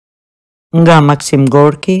Nga Maksim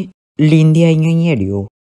Gorkij, Lindja e një njeriu,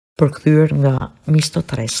 përkthyer nga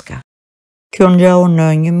Mistotreska. Kjo ngjau në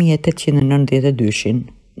 1892-shin,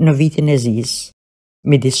 në vitin e zis,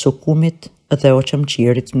 midis Sukumit dhe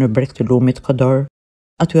Oqëmqirit në breg të lumit Kodor,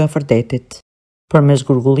 aty afër detit, përmes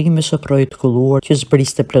gurgullimit së projit kulluar që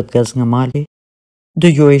zbriste plot gaz nga mali,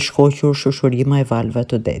 dëgjoi shkoqur shushurima e valve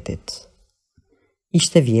të detit.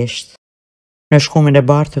 Ishte vjesht. Në shkumin e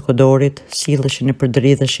bardhë të Kodorit, silleshin e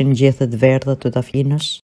përdridheshin gjethet verdha të dafinës,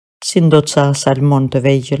 si ndoca salmon të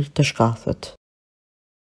vegjël të shkathët.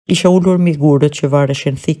 Isha ulur mi gurët që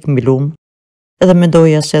vareshin thik mbi lum, edhe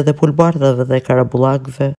mendoja se edhe pulbardhave dhe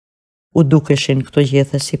karabullakëve u dukeshin këto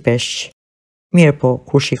gjethe si peshq. Mirë po,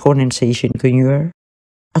 kur shikonin se ishin gënjur,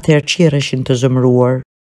 atëherë qireshin të zëmruar,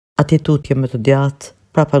 ati tutje më të djathtë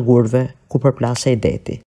prapa gurve ku përplasej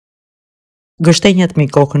deti. Gështenjat mi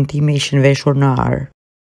kokën time ishin veshur në arë.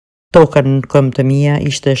 Toka në këmbë të mia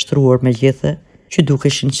ishte shtruar me gjethe që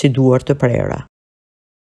dukeshin si duar të prera.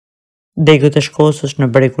 Degët e shkosës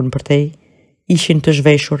në bregun përtej ishin të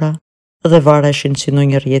zhveshura dhe vareshin si në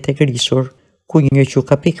një rjetë e grisur, ku një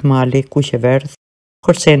qukapik mali kuqe verdh,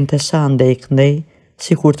 kërcente sa ndej këndej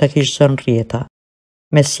si kur ta kishë zënë rjeta.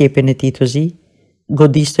 Me sjepin e tij të zi,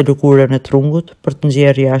 godiste lukurën e trungut për të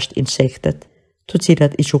nxjerrë jashtë insektet, të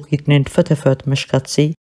cilat i qukitnin fët e fët me shkatësi,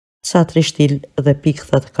 sa trishtil dhe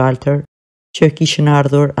pikthat kaltër që kishin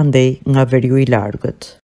ardhur andej nga veriu i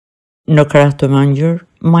largët. Në krah të mangjër,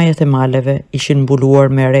 majat e maleve ishin mbuluar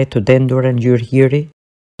me re të dendura ngjyrë hiri,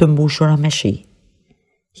 të mbushura me shi.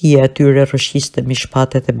 Hija atyre rrëshqiste mi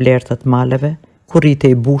shpatet e blertat maleve, ku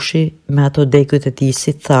rritej bushi me ato degët e tij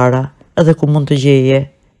si thara, edhe ku mund të gjeje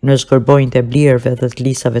në zgërbojnë të blierve dhe të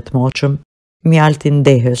lisave të moqëm, mjaltin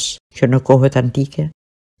dehës që në kohët antike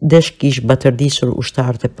desh kish batërdisur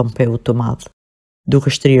ushtarët e Pompeut të madh,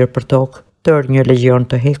 duke shtrirë për tokë tërë një legjion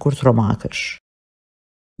të hekur tromakësh.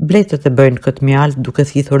 Bletët e bëjnë këtë mjalt duke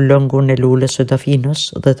thithur lëngun e lules së dafinës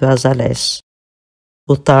dhe të azales.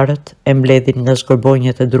 Udhëtarët e mbledhin nga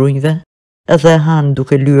zgërbojnjet e drunjve edhe hanë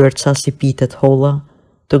duke lyer ca si pitet holla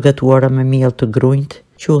të gatuara me miell të grunjt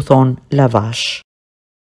që u thon lavash.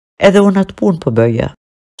 Edhe unë atë punë po bëja,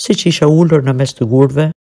 si që isha ullur në mes të gurve,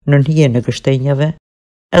 në hijen e gështenjave,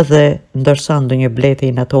 edhe ndërsa ndonjë blete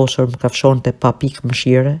i natosur më kafshonte pa pikë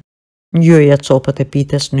mëshire, ngjyja copat e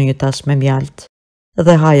pites në një tas me mjalt,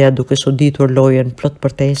 dhe haja duke soditur lojen plot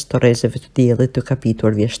përtes të rrezeve të diellit të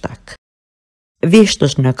kapitur vjeshtak.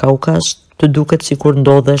 Vjeshtës në Kaukaz të duket sikur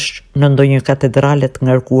ndodhesh në ndonjë katedrale të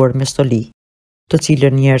ngarkuar me stoli, të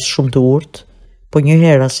cilën njerëz shumë të urtë, po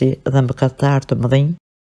njëherasi dhe mëkatar të mëdhenj,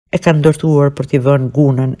 e kanë ndërtuar për t'i vënë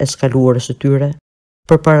gunën e skaluarës së tyre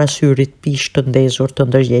për para syrit pish të ndezur të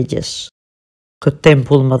ndërgjegjes. Këtë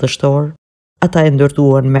tempull madhështor, ata e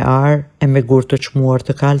ndërtuan me arë e me gur të çmuar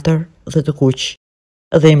të kaltër dhe të kuq,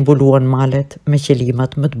 dhe i mbuluan malet me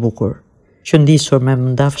qelimat më të bukur, që ndisur me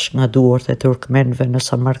mndafsh nga duart e turkmenëve në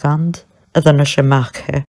Samarkand edhe në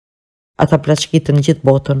Shemakhe. Ata plaçkitën gjithë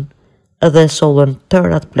botën edhe sollën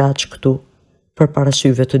tërë atë plaç këtu për para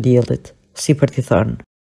syve të diellit, si për t'i thënë: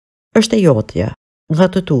 "Është e jotja, nga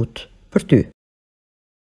të tutë, për ty."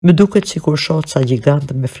 Më duket si kur shoh ca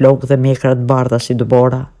gjigant me flokë dhe mekra të bardha si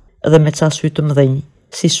dëbora, edhe me ca sy të mëdhenj,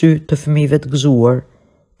 si sy të fëmijëve të gëzuar,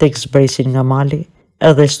 tek zbresin nga mali,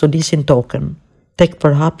 edhe stolisin tokën, tek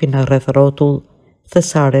përhapin e rreth rrotull,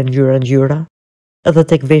 thesare ngjyra, edhe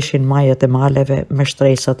tek veshin majat e maleve me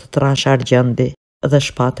shtresa të trasha argjendi dhe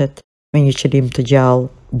shpatet me një qëlim të gjallë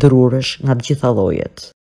drurësh nga të gjitha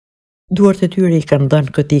llojet. Duart e tyre i kanë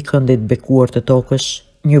dhënë këtij këndit bekuar të tokës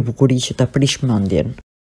një bukuri që ta prish mendjen.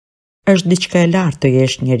 Është diçka e lartë të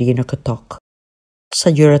jesh njeri në këtë tokë. Sa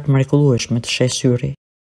gjëra të mrekullueshme të sheh syri,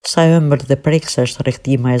 sa ëmbël dhe preksa është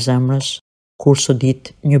rrehtima e zemrës kur sodit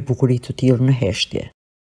një bukuri të tillë në heshtje.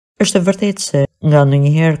 Është e vërtetë se nga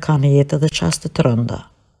ndonjëherë ka në jetë edhe çaste të rënda.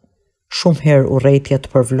 Shumë herë urrëtia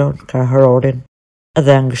të përvlon krahërorin,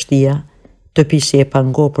 edhe angështia të pisi e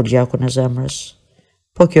pango për gjakun e zemrës.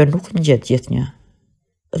 Po kjo nuk ngjet gjithnjë.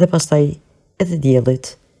 Dhe pastaj edhe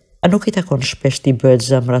diellit, a nuk i takon shpesh t'i bëhet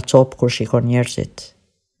zemra copë kur shikon njerëzit?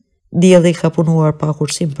 Dielli ka punuar pa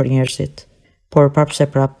kursim për njerëzit, por prapse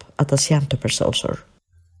prap ata s'janë të përsosur.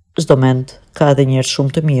 Çdo mend ka edhe njerëz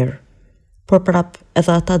shumë të mirë, por prap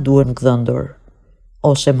edhe ata duhen gdhëndur,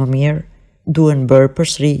 ose më mirë, duhen bërë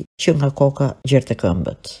përsëri që nga koka gjerte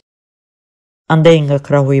këmbët. Andej nga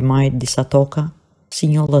krahu i majt disa toka, si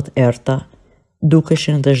njollët erta,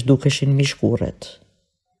 dukeshin dhe zhdukeshin mishkuret.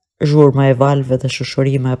 Zhurma e valve dhe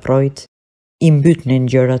shushurima e projt i mbytnin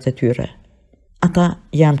gjërat e tyre. Ata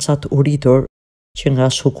janë ca të uritur që nga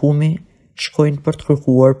Sukumi shkojnë për të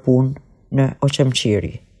kërkuar punë në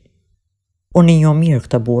Oqëmqiri. Unë i njoh mirë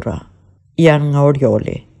këta burra. Janë nga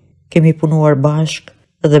Orioli. Kemi punuar bashk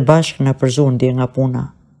dhe bashk na përzundje nga puna.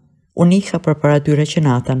 Unë ikha përpara tyre që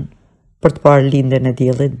natën për të parë lindjen e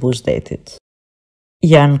diellit buzdetit.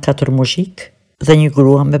 Janë 4 muzhik dhe një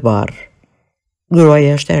grua me barr.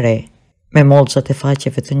 Gruaja është e re, me mollcat e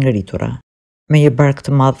faqeve të ngritura, me një bark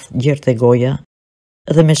të madh gjerë e goja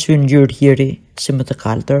dhe me sy ngjyrë hiri si më të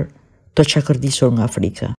kaltër, të çakërdisur nga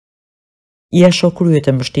Afrika. Ja shoh kryet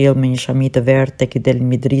e mbështjell me një shami të verdhë tek i del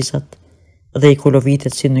midrizat dhe i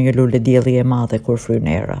kulovitet si në një lule dielli e madhe kur fryn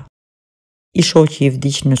era. I shoh që i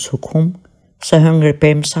vdiq në sukum, sa hëngër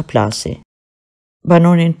pemë sa plasi.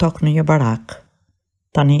 Banonin tokë në një barak.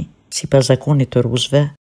 Tani, sipas zakonit të rusëve,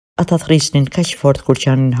 ata thrisnin kaq fort kur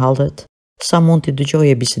qanin hallet, sa mund t'i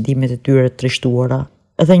dëgjoje bisedimet e tyre të trishtuara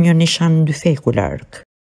dhe një nishan në dy feku larg.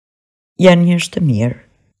 Janë njerëz të mirë,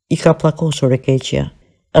 i ka pllakosur e keqja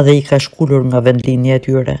dhe i ka shkulur nga vendlinja e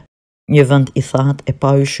tyre, një vend i thatë e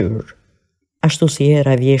pa yshyr. Ashtu si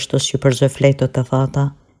era vjeshtës që përzë fletët të thata,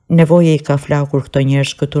 nevoja i ka flakur këto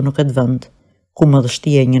njerëz këtu në këtë vend, ku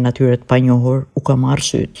madhështia e një natyre të panjohur u ka marrë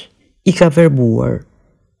syt, i ka verbuar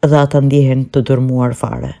dhe ata ndjehen të dërmuar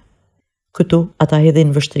fare. Këtu ata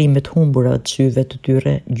hedhin vështrimet humbura të syve të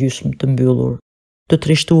tyre gjysmë të mbyllur, të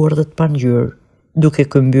trishtuar dhe të pangjyrë, duke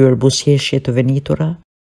këmbyer buzëqeshje të venitura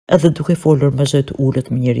edhe duke folur me zë të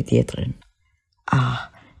ulët me njëri tjetrin.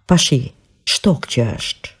 Ah, pashi, ç'tok që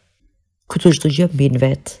është. Këtu çdo gjë mbin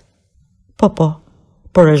vet. Po,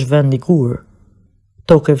 por është vend i gur.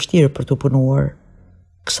 Tokë e vështirë për të punuar.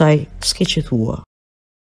 Kësaj s'ke që thua.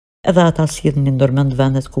 Edhe ata sillnin ndërmend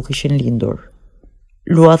vendet ku kishin lindur.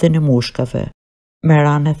 Luadhin e mushkave, me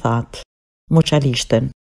ranë e thatë, moçalishten,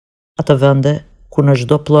 atë vende ku në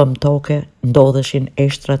çdo pllëm toke ndodheshin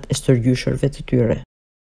eshtrat e stërgjyshërve të tyre.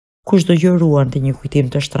 Kushdo gjë ruante një kujtim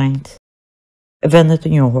të shtrenjtë. Vende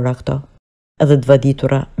të njohura këto, edhe të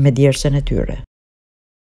vaditura me djersën e tyre.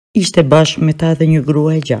 Ishte bashkë me ta edhe një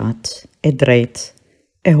grua e gjatë, e drejtë,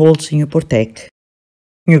 e hollë si një portek.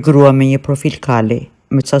 Një grua me një profil kali,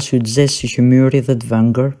 me ca sy të zezë si qymyri dhe të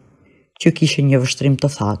vëngër, që kishe një vështrim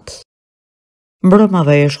të thatë.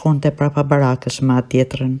 Mbrëmave e shkonte prapa barakës me atë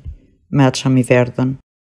tjetrën, me atë shami verdhën,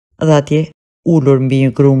 dhe atje, ulur mbi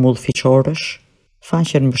një grumull fiqorësh,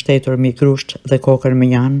 faqen mbështetur mbi grusht dhe kokën me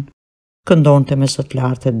njanë, këndonte me zot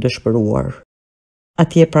lartë të dëshpëruar.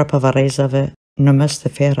 Atje prapa varrezave, në mes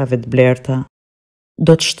të ferrave të blerta,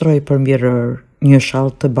 do të shtroj për mbi rër një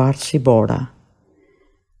shall të bardhë si bora.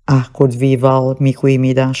 Ah, kur të vi vallë, miku im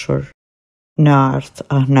i dashur, në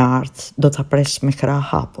ardh, do ta pres me krah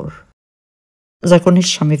hapur.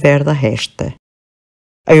 Zakonisht shami verdha heshte.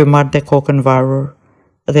 Ajo marrte kokën varur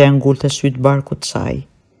dhe ja ngulte syt barkut saj.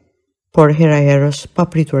 Por hera herës, pa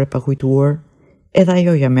pritur e pa kujtuar, edhe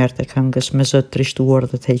ajo ja merrte këngës me zë të trishtuar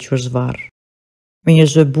dhe të hequr zvarr. Me një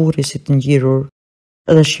zë burri si të ngjirur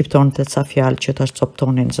dhe shqiptonte ca fjalë që ta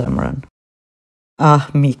coptonin zemrën. Ah,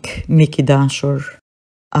 mik i dashur,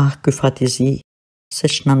 ah, ky fatizi,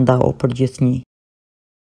 se ç'na ndau për gjithnjë.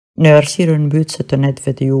 Në errësirën mbytëse të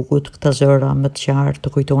netëve të jugut, këta zëra më të qartë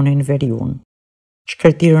të kujtonin veriun,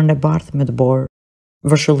 shkërtirën e bardhë me të borë,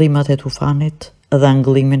 vërshëllimat e tufanit dhe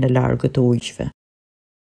angëllimin e largët të ujqve.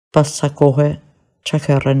 Pas sa kohe,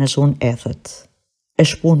 çakerrën e zun ethet, e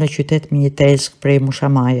shpu në qytet me një tezg prej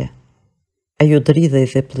mushamaje. Ajo dridhej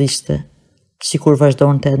dhe pliste, si kur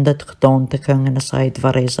vazhdonte ende të këtonte këngën e saj të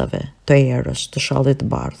varrezave, të erës, të shallit të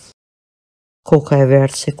bardhë. Koka e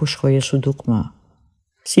verdhë se ku shkoje su duk më.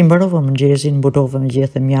 Si mbarova mëngjezin, mbulova me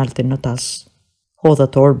gjethe mjaltin në tas, hodha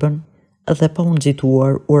torbën dhe pa unë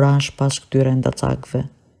nxituar urash pas këtyre ndacakve,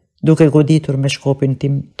 duke goditur me shkopin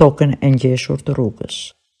tim tokën e ngjeshur të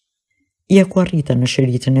rrugës. Ja ku arrita në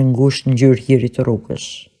shëritën e ngushtë ngjyrë hiri të rrugës.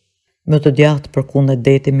 Më të djathtë përkundet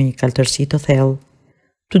deti me një kaltërsi të thellë,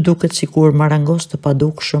 të duket sikur marangos të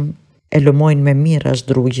padukshëm e lëmojnë me mira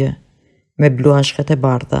zdrugje, me bluashkat e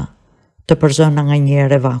bardha, të përzëna nga një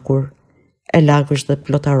erë e vakur, e lagësh dhe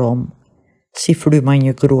plot aromë, si fryma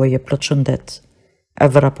një gruaje plot shëndet, e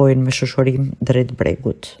vrapojnë me shoshorim drejt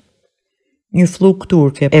bregut. Një fluk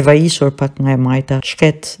turke e vajisur pak nga e majta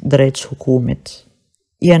shket drejt sukumit.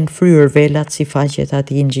 Janë fryrë velat si faqet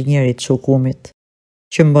ati inxhinierit sukumit,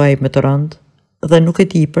 që mbaj me të rëndë dhe nuk e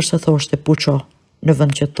di përse thoshte puço në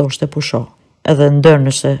vend që thoshte pusho, edhe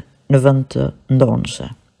ndërnëse në vend të ndonëse.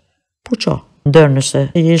 Puço, ndërnëse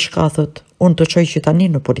e je shkathët, unë të qoj që tani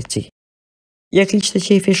në polici. Ja kishte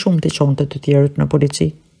qefi shumë të qonte të tjerët në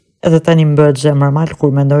polici, edhe tani më bëhet zemra mal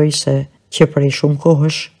kur mendoj se që prej shumë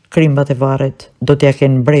kohësh, krimbat e varet do t'ja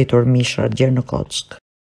kenë mbretur mishrat gjerë në kock.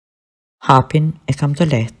 Hapin e kam të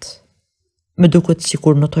lehtë. Më duket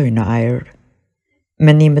sikur notoj në ajër.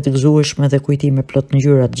 Mendimet gëzueshme dhe kujtime plot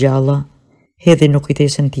ngjyrat gjalla, hedhi në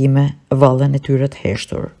kujtesën time vallën e tyre të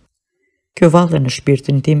heshtur. Kjo vallë në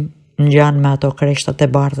shpirtin tim ngjan me ato kreshtat e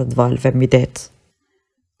bardha të valve mbi det.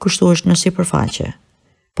 Kështu është në sipërfaqe,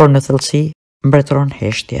 por në thellësi mbretëron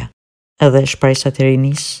heshtja. Edhe shpresat e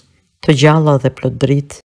rinis, të gjalla dhe plot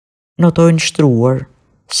dritë, notojnë shtruar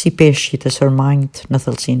si peshqit e sërmanjt në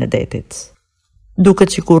thellësinë e detit. Duket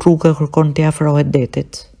sikur rruga kërkon t'i afrohet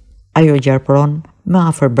detit. Ajo gjarpëron me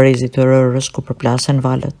afër brezit të rërës ku përplasen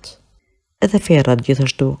valët. Edhe ferrat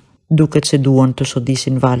gjithashtu duket se duan të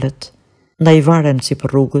sodisin valët, ndaj varen si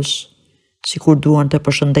për rrugës, sikur duan të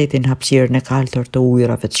përshëndetin hapësirën e kaltër të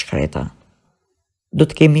ujrave të shkreta. Do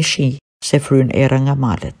të kemi shi se fryn era nga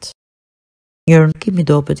malet. Një rënkim i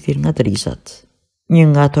dobët vjen nga drizat. Një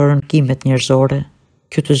nga ato rënkimet njerëzore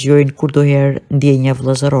që të zgjojnë kurdoherë ndjenja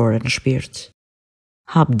vëllazërore në shpirt.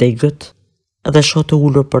 Hap degët dhe shoh të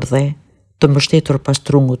ulur për dhe, të mbështetur pas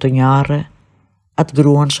trungut të një arre, atë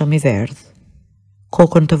gruan shami verdh,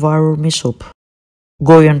 kokën të varur mi sup,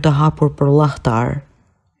 gojën të hapur për llahtar,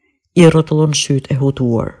 i rrotullon sytë e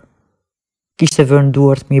hutuar. Kishte vënë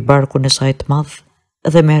duart mi barkun e saj të madh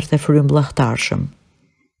dhe merrte frym llahtarshëm,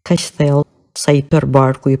 kaq thellë sa i tër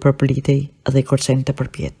barku i përplitej dhe i kërcente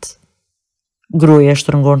përpjet. Gruaja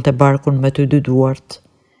shtrëngonte barkun me të dy duart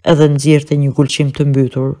edhe nxirrte një gulqim të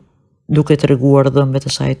mbytur, duke treguar dhëmbët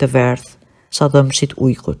e saj të verdh sa dhëmshit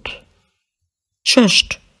ujkut.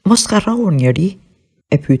 "Ç'është? Mos ka rrahur njeri?"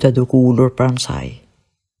 e pyeta duke ulur pranë saj.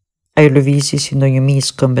 Ajo lëvizi si ndonjë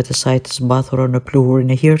mis këmbët e saj të zbathura në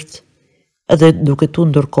pluhurin e hirt, edhe duke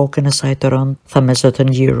tundur kokën e saj të rëndë, tha me zë të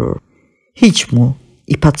ngjirur: "Hiq mu,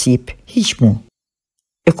 i pacip, hiq mu."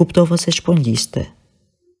 E kuptova se shpongjiste.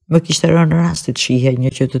 Më kishte rënë rasti të shihej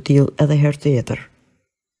një gjë të tillë edhe herë tjetër.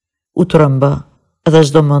 U trëmba edhe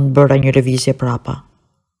çdo mend bëra një lëvizje prapa.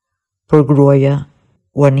 Por gruaja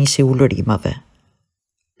u anisi ulërimave.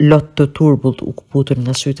 Lot të turbullt u kputën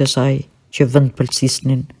nga sytë e saj që vend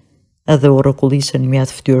pëlqisnin edhe u rrokullisën mbi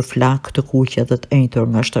atë fytyrë flak të kuqe dhe të enjtur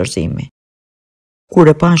nga shtarzimi. Kur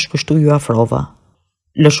e pash kështu ju afrova,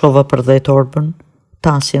 lëshova për dhe torbën,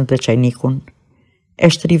 tasin dhe çajnikun, e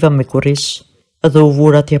shtriva me kurris edhe u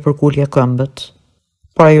vura t'ja përkulja këmbët,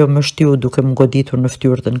 por ajo më shtiu duke më goditur në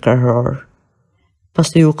fytyrën krahëror.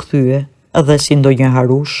 Pastaj u kthye edhe si ndonjë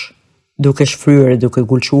harush, duke shfryer e duke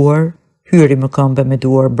gulquar, hyri më këmbë me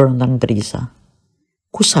duar brenda në driza.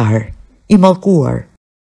 "Kusar, i mallkuar."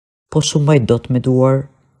 Po sumbaj dot me duar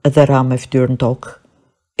edhe ra me fytyrën tokë,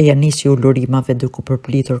 e ja nisi ulurimave duke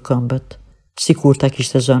përplitur këmbët, sikur ta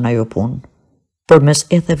kishte zënë ajo punë. Përmes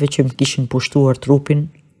etheve që më kishin pushtuar trupin,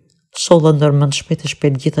 solla ndërmend shpejt e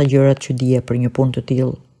shpejt gjitha gjërat që dija për një punë të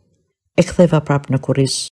tillë. E ktheva prap në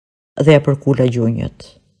kurris dhe ja përkula gjunjët.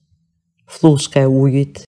 Fluska e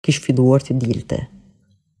ujit kish filluar të dilte.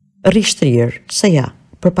 "Rri shtrirë, se ja,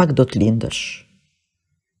 për pak do të lindësh."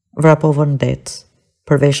 Vrapova në det,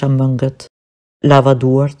 përvesha mëngët, lava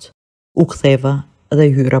duart, u ktheva dhe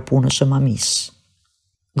hyra punës së mamis.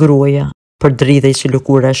 Gruaja përdridhej si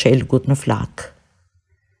lëkura e shelgut në flak.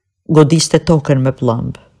 Godiste tokën me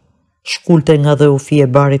plëmb, shkulte nga dhe ufi e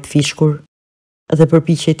barit fishkur dhe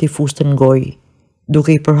përpiqej t'i fuste në gojë,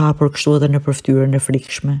 duke i përhapur kështu edhe në përftyrën e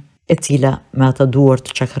frikshme, e cila me ata duart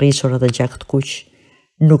të çakrisura dhe gjak të kuq,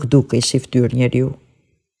 nuk dukej si fytyrë njeriu.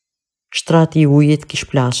 Shtrati i ujit kish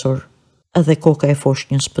plasur, edhe koka e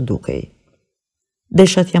foshnjës pëdukej.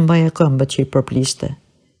 Desha t'ja mbaja këmbët që i përpliste,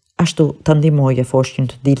 ashtu ta ndihmoja foshnjën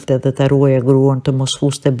të dilte dhe ta ruaja gruan të mos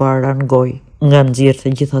fuste bara në gojë nga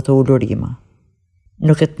nxirrte gjitha ato ulurima.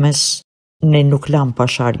 Në këtë mes, ne nuk lam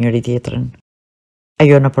pashar njëri tjetrin.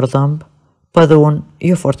 Ajo në përdhëmb, po edhe unë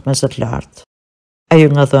jo fort me zët lartë. Ajo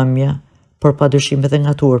nga dhëmja, por padyshim edhe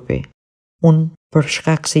nga turpi. Unë për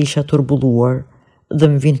shkak se isha turbulluar dhe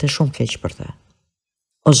më vinte shumë keq për te.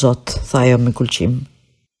 "O Zot," tha ajo me kulqim.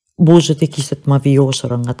 Buzët i kishte të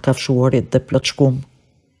mavijosura nga të kafshuarit dhe plot shkum.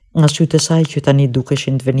 Nga sytë e saj që tani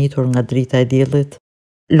dukeshin të venitur nga drita e diellit,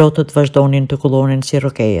 lotët vazhdonin të kullonin si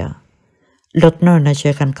rokeja. Lot nëna që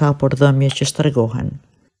e kanë kapur dhëmje që stregohen.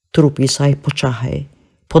 Trupi i saj po qahej,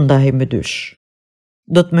 po ndahej me dysh.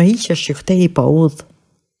 "Do të më hiqesh që kthej pa udhë?"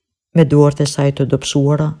 Me duart e saj të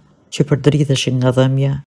dobësuara, që përdridheshin nga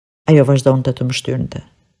dhëmja, ajo vazhdonte të më shtynte.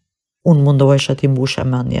 Unë mundohesha t'i mbusha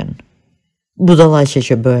mendjen. "Budallaqe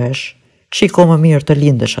që bëhesh, shiko më mirë të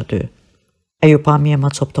lindesh aty." Ajo pamje ma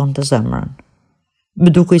copton të zemrën. Më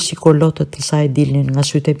dukej sikur lotët të saj dilnin nga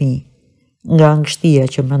sytë e mi, nga angështia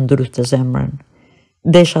që më ndryshte zemrën.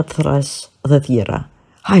 Desha të thras dhe thira: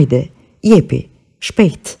 "Hajde, jepi,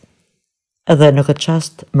 shpejt." Edhe në këtë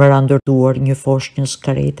qast më ra ndërtuar një foshnjës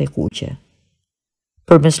karete kuqe.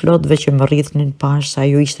 Për mes lotëve që më rrithnin pash sa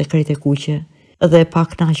ajo ishte krejt e kuqe, edhe e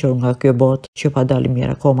pak naqur nga kjo botë që pa dali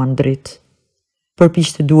mirë akoma në dritë.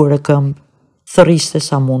 Përpiqte duar e këmbë, thërriste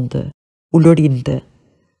sa mundte, ulorinte,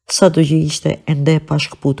 sa do që ishte ende pa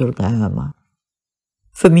shkputur nga ëma.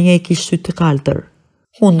 Fëmija i kishte sytë të kaltër,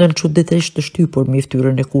 hundën çuditërisht të shtypur mbi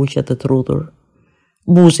fytyrën e kuqe të trudhur.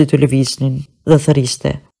 Buzit të lëviznin dhe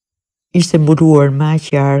thërriste. Ishte mbuluar me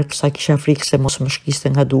aq ark sa kisha frikë se mos më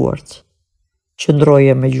shkiste nga duart.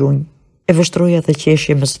 Qëndroja me gjunjë, e vështroja dhe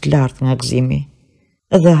qeshje më së lartë nga gëzimi,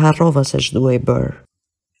 edhe harrova se ç'duhej bërë.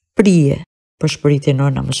 Prije, përshpëriti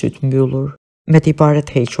nëna me sytë mbyllur, me tiparet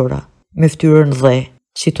hequra, me fytyrën dhe,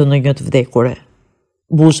 si të ndonjë të vdekure.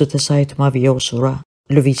 Buzët e saj të mavjosura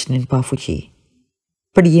lëviznin pa fuqi.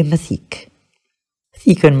 Prije me thikë.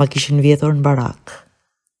 Thikën ma kishin vjedhur në barak.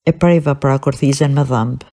 E preva pra korthizen me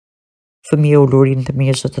dhëmbë. Fëmija u lurin të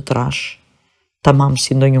mjezët të trash, tamam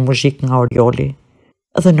si ndonjë muzhik nga Orioli,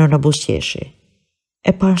 edhe nëna buzëqeshi.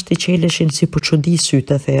 E pashti qeleshin si për çudi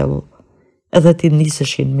sytë e thellë, edhe t'i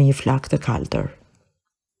niseshin me një flak të kaltër.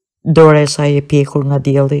 Dora e saj e pjekur nga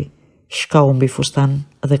dielli, shkau mbi fustan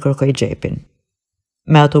dhe kërkoi xhepin.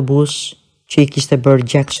 Me ato buzë që i kishte bërë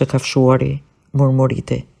gjak së kafshuari,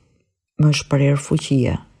 murmuriti: "Më është përerë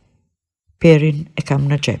fuqia. Perin e kam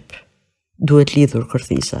në xhep. Duhet lidhur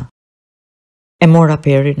kërthisa." E mora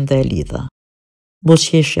perin dhe e lidha.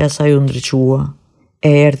 Buzëqeshja e saj u ndriçua, e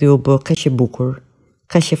erdhi u bë kaq e bukur,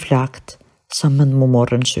 kaq e flakt, sa mend mu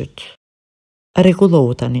morën syt.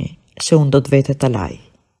 Rregullohu tani, se unë do të vete ta laj.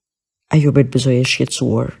 Ajo belbëzoi e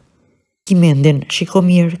shqetësuar. "Ki mendjen, shiko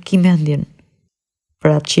mirë, ki mendjen." Për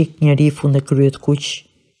atë qik njeri funde kryet kuq,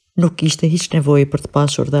 nuk ishte hiç nevojë për të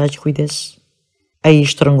pasur dhe aq kujdes. Ai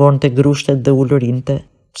shtrëngonte grushtet dhe ulurinte,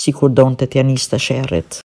 sikur donte t'ia niste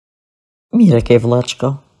sherrit. "Mire ke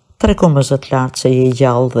vllaçko, treko më zë të lartë se je i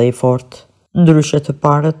gjallë dhe i fortë, ndryshe të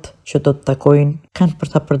parët që do të takojnë kanë për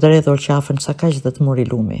ta përdredhur qafën sa kaq dhe të muri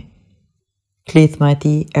lumi." Klithma e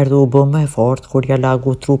tij erdhi u bë më e fortë kur ja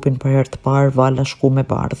lagu trupin për herë të parë vala shku me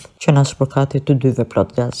bardh, që na spërkati të dyve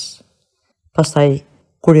plot gaz. Pastaj,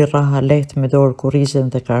 kur i raha lehtë me dorë kurrizin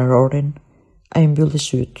dhe kararorin, ai mbylli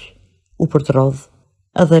sytë, u përtrodh,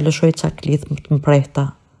 edhe lëshoi ca klithmë të mprehta,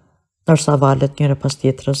 ndërsa valet njëra pas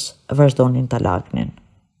tjetrës vazhdonin ta lagnin.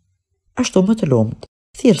 "Ashtu më të lumt,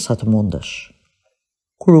 thirr sa të mundesh."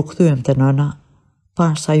 Kur u kthyem te nëna,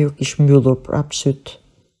 parë sa ju kish mbyllur prap sytë,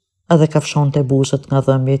 edhe kafshonte buzët nga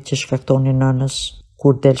dhëmbjet që shkaktonin nënës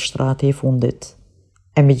kur del shtrati i fundit.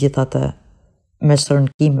 E megjithatë, mes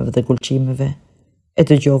rënkimeve dhe gulqimeve, e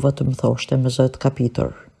dëgjova të më thoshte me zë të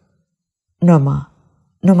kapitur: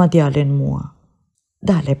 Nëma djalin mua.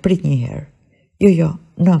 Dale, prit një herë. Jo,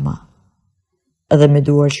 nëma." Edhe me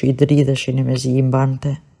duar që i dridheshin e me zi i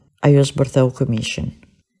mbante, ajo zbërtheu këmishin.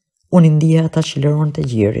 Unë i ndija ata që lëron të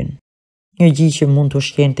gjirin, një gji që mund të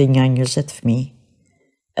shkjente një 20 fëmijë,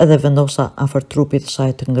 edhe vendosa afër trupit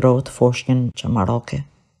saj të ngrohtë foshnjën çamaroke.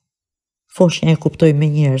 Foshnja e kuptoi me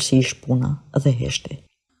njerë si ish puna dhe heshti.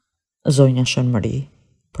 "Zonja Shënmëri",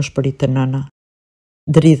 përshpërit të nëna.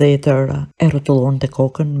 Dridhe e tëra e rrotullon të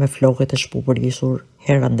kokën me flokët e shpupërisur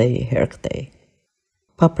her andej her këtej.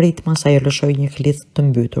 Pa pritmas ajo lëshoi një klith të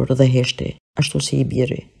mbytur dhe heshti, ashtu si i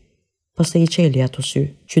biri. Pastaj i qeli ato sy,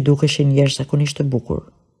 që dukeshin jashtëzakonisht të bukur.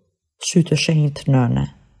 Sy të shenjtë nëne.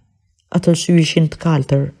 Ato sy ishin të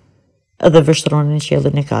kaltër, edhe vështronin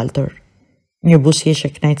qiellin e kaltër. Një buzëqeshje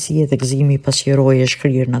kënaqësie dhe gëzimi pasqyroi e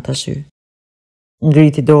shkrirë në ata sy.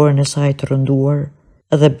 Ngriti dorën e saj të rënduar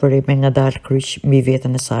edhe bëri me ngadalë kryq mbi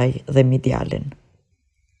veten e saj dhe mbi djalin.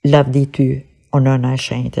 "Lavdi ty, o nëna e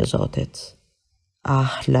shenjtë e Zotit.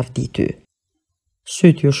 Ah, lavdi ty."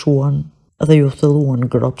 Syt ju shuan dhe ju thëlluan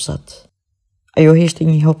gropsat. Ajo heshti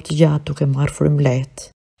një hop të gjatë duke marrë frym lehtë,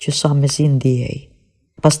 që sa me zi ndihej.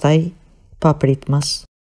 Pastaj, pa pritmas,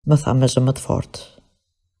 më tha me zë më të fortë: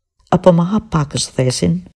 "Apo më hap pakës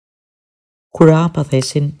thesin?" Kur hapa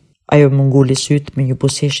thesin, ajo më nguli syt me një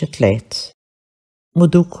buzëqeshje të lehtë. Më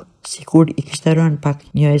duk sikur i kishte rënë pak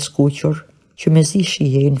një e skuqur që me zi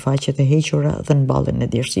shihej në faqet e hequra dhe në ballin e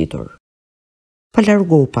djersitur. "Pa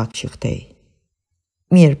largohu pak që këtej."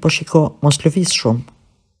 "Mirë, po shiko, mos lëviz shumë."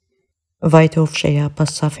 Vajte u fsheja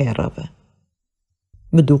pas sa ferrave.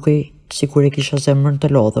 Më dukej sikur e kisha zemrën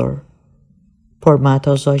të lodhur, por me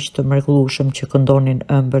ato zoq të mrekullueshëm që këndonin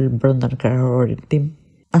ëmbël brenda në kararorin tim,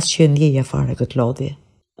 asgjë ndjeja fare këtë lodhje.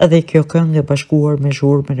 Edhe kjo këngë e bashkuar me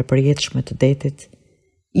zhurmën e përjetshme të detit,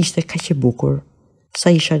 ishte kaq e bukur, sa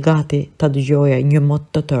isha gati ta dëgjoja një mot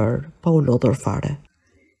të tërë, pa u lodhur fare.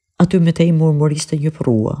 Aty me tej murmuriste një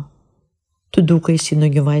prua, të dukej si në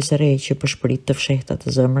një vajzë re që përshpërit të fshehta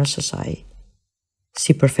të zemrës së saj.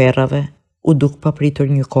 Si për ferrave, U duk papritur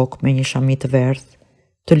një kokë me një shami të verdh,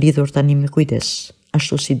 të lidhur tani me kujdes,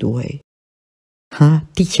 ashtu si duhej. Ha,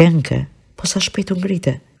 ti qenke, po sa shpejt u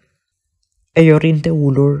ngrite. Ajo rinte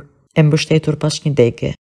ulur, e mbështetur pas një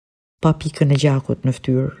dege, pa pikën e gjakut në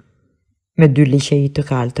fytyrë, me dy liqej të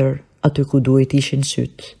kaltër aty ku duhet ishin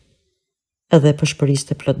syt, edhe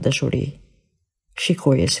pëshpëriste plot dashuri.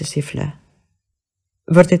 Shikoje se si fle.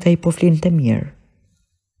 Vërtet ai po flinte mirë,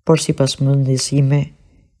 por si pas mendjesime,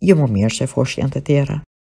 jo më mirë se foshjan të tjera.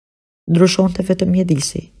 Ndryshonte vetëm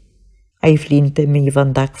mjedisi. Ai flinte me një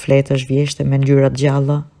vandak fletësh vjeshte me ngjyra të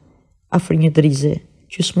gjalla, afër një drize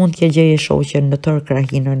që s'mund t'ja gjeje shoqen në tërë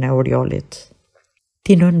krahinën e Oriolit.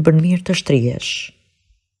 Ti nën bën mirë të shtrihesh.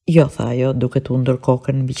 Jo, tha ajo, duke tundur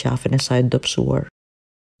kokën mbi qafën e saj dobësuar.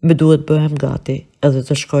 Me duhet bëhem gati edhe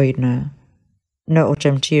të shkoj në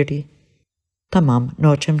Oçemçiri. Tamam,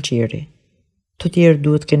 në Oçemçiri. Të tjerë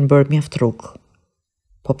duhet kënë bërë mjaft rrugë.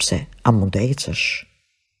 Po pse, a mund të ecësh?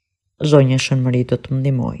 Zonja Shënmëri do të më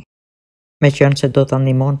ndihmoj. Me qenë se do të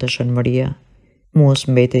ndihmon të Shënmëria, mua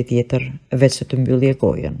s'mbetej tjetër veç se të mbyllje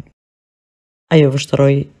gojen. Ajo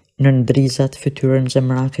vështroi në ndrizat fytyrën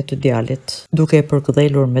zemrake të djalit, duke e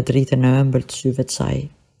përkëdhelur me dritën e ëmbël të syve të saj.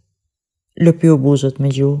 Lëpiu buzët me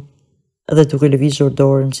gjuhë, dhe duke lëvizur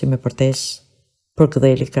dorën si me përtesë,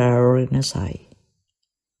 përkëdheli kararorin e saj.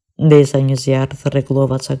 Ndesa një zjarr të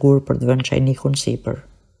rregullova cagur për të vënë çajnikun sipër.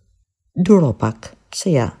 Duro pak,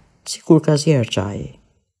 se ja, sikur ka zjerë çaji.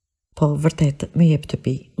 Po, vërtet, me jep të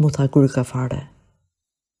pi, mu tha gryka fare.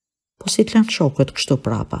 Po si t'lan shokët kështu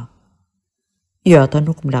prapa? Jo, ata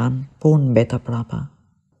nuk m'lan, po unë mbeta prapa.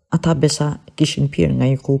 Ata besa kishin pirë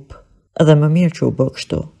nga një kup, edhe më mirë që u bë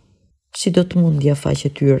kështu. Si do të mundja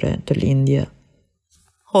faqe tyre të Lindja.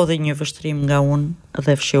 Hodhi një vështrim nga unë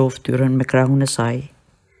dhe fsheu fytyrën me krahun e saj.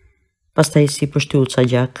 Pastaj si pështyu ca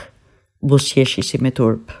gjak, buzëqeshi si me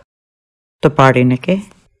turp. Të parin e ke?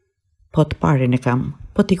 Po të parin e kam,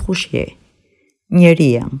 po ti kush je? Njeri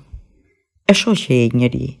jam. E shoh që je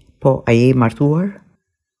njeri, po a je i martuar?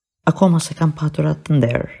 Akoma se kam patur atë të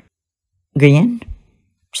nder. Gënjen?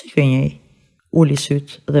 Pse gënjej? Uli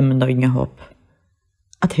syt dhe mendoj një hop.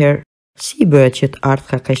 Atëherë, si i bëhet që të ardh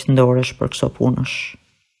ka kaq të ndoresh për këso punësh?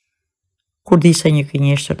 Kur disa një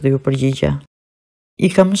gënjeshtër dhe ju përgjigja. I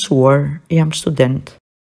kam mësuar, jam student.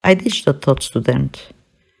 A i di që do të thot student?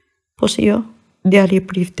 Po si jo, djali i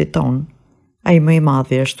priftit ton, a i më i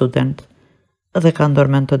madhi është student, edhe ka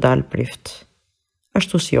ndërmend të dalë prift.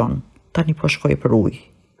 Ashtu si on, tani po shkoj për ujë.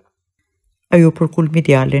 Ajo përkulmi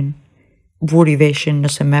djalin, vuri veshin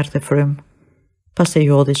nëse merrte frym, pas e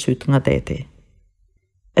jodhi syt nga deti.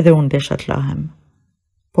 Edhe unë desha të lahem.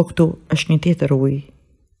 Po këtu është një tjetër ujë,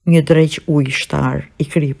 një dreq ujë shtar i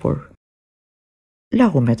kripur.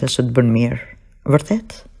 Lahu me të së të bën mirë,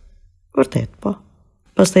 vërtet? Vërtet, po.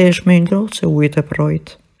 Pastaj është më i ngrohtë se ujët e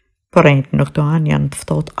projt, por rejtë në këto anë janë të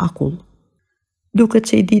ftohtë akull.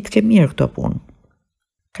 Duket se i ditë ke mirë këto punë.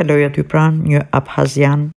 Kaloj aty pranë një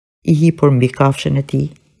abhazian i hipur mbi kafshën e tij,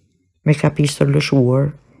 me kapistër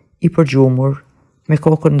lëshuar, i përgjumur, me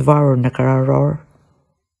kokën të varur në kararor.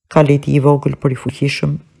 Kaleti i vogël për i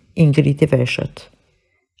fuqishëm i ngriti veshët.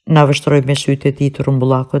 Na vështroi me sytë e tij të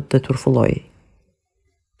rrumbullakët dhe turfulloi.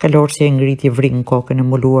 Kalorsi e ngriti vrin kokën e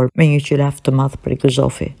mbuluar me një qilaf të madh për i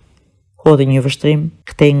gëzofi. Hodhi një vështrim,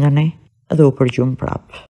 kthej nga ne dhe u përgjum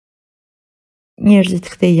prap. Njerëzit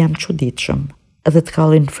këtej janë çuditshëm, edhe të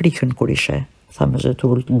kallin frikën kur ishe, tha me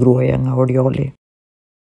zëtull gruaja nga Orioli.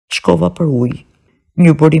 Shkova për ujë,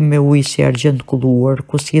 një burim me ujë si argjend kulluar,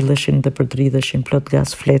 ku silleshin dhe përdridheshin plot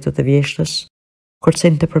gaz fletët e vjeshtës,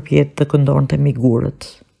 kërcente përpjet dhe këndonte mi gurët.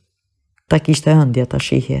 Ta kishte ëndja ta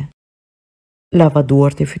shihje. Lava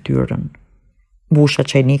duart i fytyrën, mbusha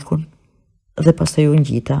çajnikun dhe pastaj u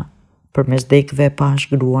ngjita, përmes dekëve e pash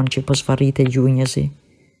gruan që po sfarrite gjunjëzi,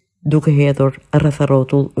 duke hedhur rreth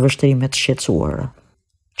rrotull vështrime të shqetësuara.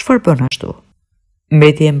 Çfarë bën ashtu?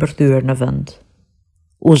 Mbeti e mbërthyer në vend.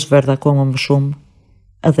 U zverdha akoma më shumë,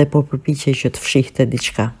 edhe po përpiqej që të fshihte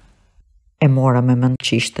diçka. E mora me mend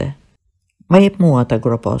qishte. Ma jep mua ta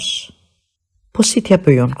gropos. Po si t'ja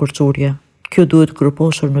bëjon kurçurja? Kjo duhet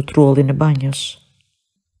gruposur në trullin e banjës.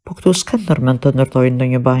 Po këtu s'ka ndërmend të ndërtojnë në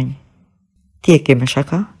një banjë. Ti e ke me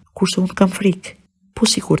shaka, kurse unë kam frikë. Po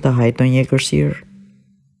si kur të hajt në një gërsirë.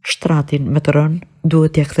 Shtratin me të rënë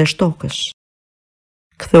duhet t'ja kthesh tokës.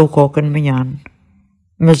 Ktheu kokën me njanë.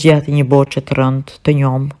 Më zgjati një boçe të rënd të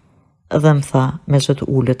njomë dhe më tha me zët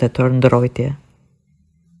ullët e tërë ndërojtje.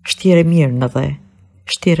 Shtire mirë në dhe,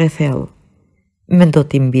 shtire thellë. Mendo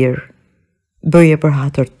ti mbirë, bëje për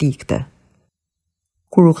hatër tikte.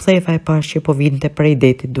 Kur u ktheva e pash që po vinte prej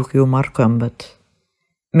detit duke u marrë këmbët.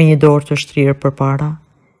 Me një dorë të shtrirë për para,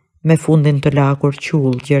 me fundin të lagur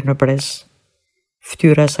qull gjerë në brez,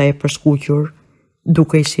 fytyra saj e përskuqur,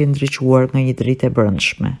 duke I si ndriquar nga një dritë e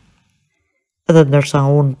brëndshme. Edhe ndërsa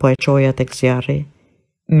unë po e qoja tek zjarri,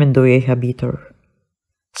 mendoja I habitur.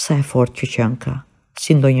 Sa e fort që qënka,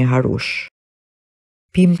 si ndonjë harush.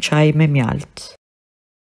 Pim qaj me mjalt.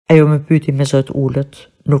 Ajo me pyti me zot ullët,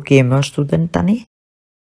 nuk je më student tani?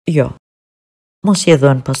 Jo. Mos je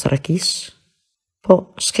dhën pas rakis?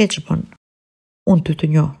 Po, s'ke që bën. Unë ty të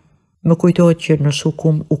njo. Më kujtojt që në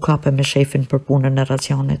sukum u kape me shefin për punën e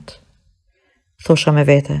racionit. Thosha me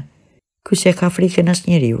vete, ky se ka frikën as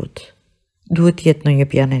njeriut. Duhet jetë në një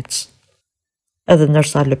pjanec. Edhe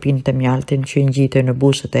ndërsa lëpin të mjaltin që I ngjite në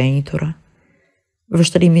buzët e enjtura,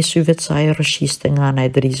 vështrimi syve të saj rëshiste nga ana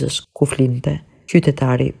e drizës ku flinte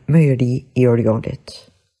qytetari më I ri I Oriolit.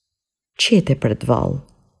 Qete për të val,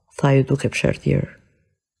 tha ju duke pëshërtir.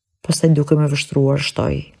 Pastaj duke me vështruar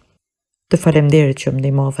shtoj. Të falemderit që më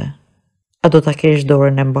ndihmove. A do ta kesh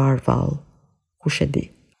dorën e mbar val, kush e di.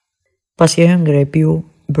 Pas I hëngre e piu,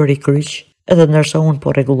 bëri kryq, edhe ndërsa unë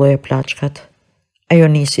po rregulloje plaçkat, ajo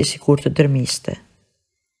nisi sikur të dërmiste.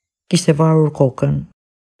 Kishte varur kokën,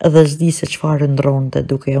 edhe s'di se çfarë ndronte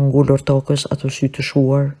duke I ngullur tokës ato sy të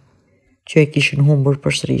shuar, që e kishin humbur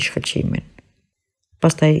përsëri shkëlqimin.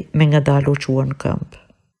 Pastaj me ngadalë u qua në këmbë.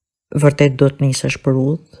 Vërtet do të nisesh për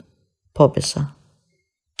udhë? Po besa.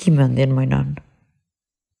 Ki mendjen moj nën?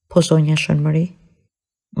 Po zonja Shënmëri?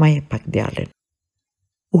 Ma je pak djalin.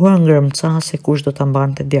 U hëngrëm ca se kush do ta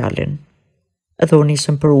mbante djalin, edhe u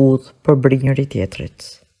nisëm për udhë për bri njëri tjetrit.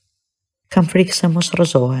 Kam frikë se mos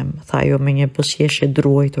rrëzohem, tha ajo me një bësjeshje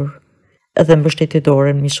druajtur, edhe mbështeti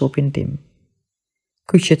dorën mbi supin tim.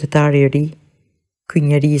 Ky qytetari I ri, ky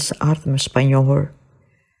njerëz ardhmë spanjohur,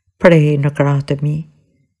 prehej në krahët e mi,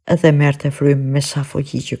 edhe merrte frymë me sa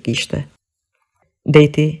fuqi që kishte.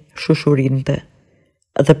 Deti shushurinte,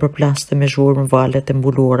 edhe përplaste me zhurmë valet e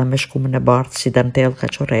mbuluara me shkumën e bardhë si dantel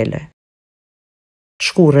kaçorrele.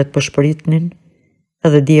 Shkurret përshpëritnin,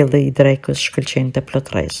 edhe dielli I drekës shkëlqente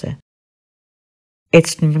plotrese.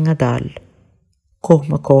 Ecnim ngadalë,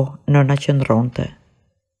 kohë më kohë nëna qëndronte,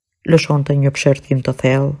 lëshonte një pëshërtim të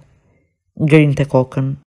thellë, ngrinte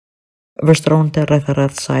kokën, vështronte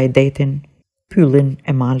rreth saj detin, pyllin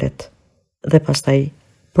e malet, dhe pastaj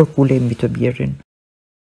përkulej mbi të birin.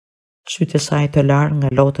 Sytë e saj të larë nga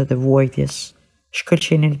lotet e vuajtjes,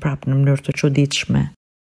 shkëlqenin prap në mënyrë të çuditshme.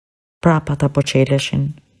 Prap ata po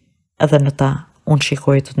qeleshin, edhe në ta unë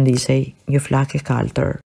shikoj të ndisej një flak e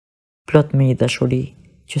kaltër, plot me një dashuri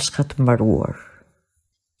që s'ka të mbaruar.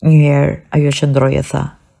 Njëherë ajo qëndroi e tha,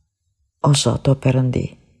 o Zot, o Perëndi,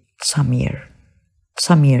 sa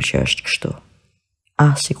mirë që është kështu.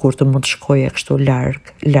 Si kur të mund të shkoje kështu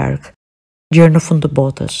larg, gjerë në fund të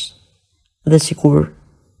botës, dhe si kur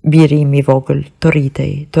biri im I vogël të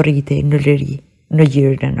rritej në liri, në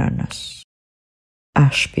gjirin e nënës. O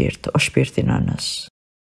shpirt I nënës.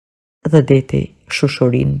 Dhe deti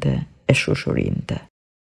shushurinte.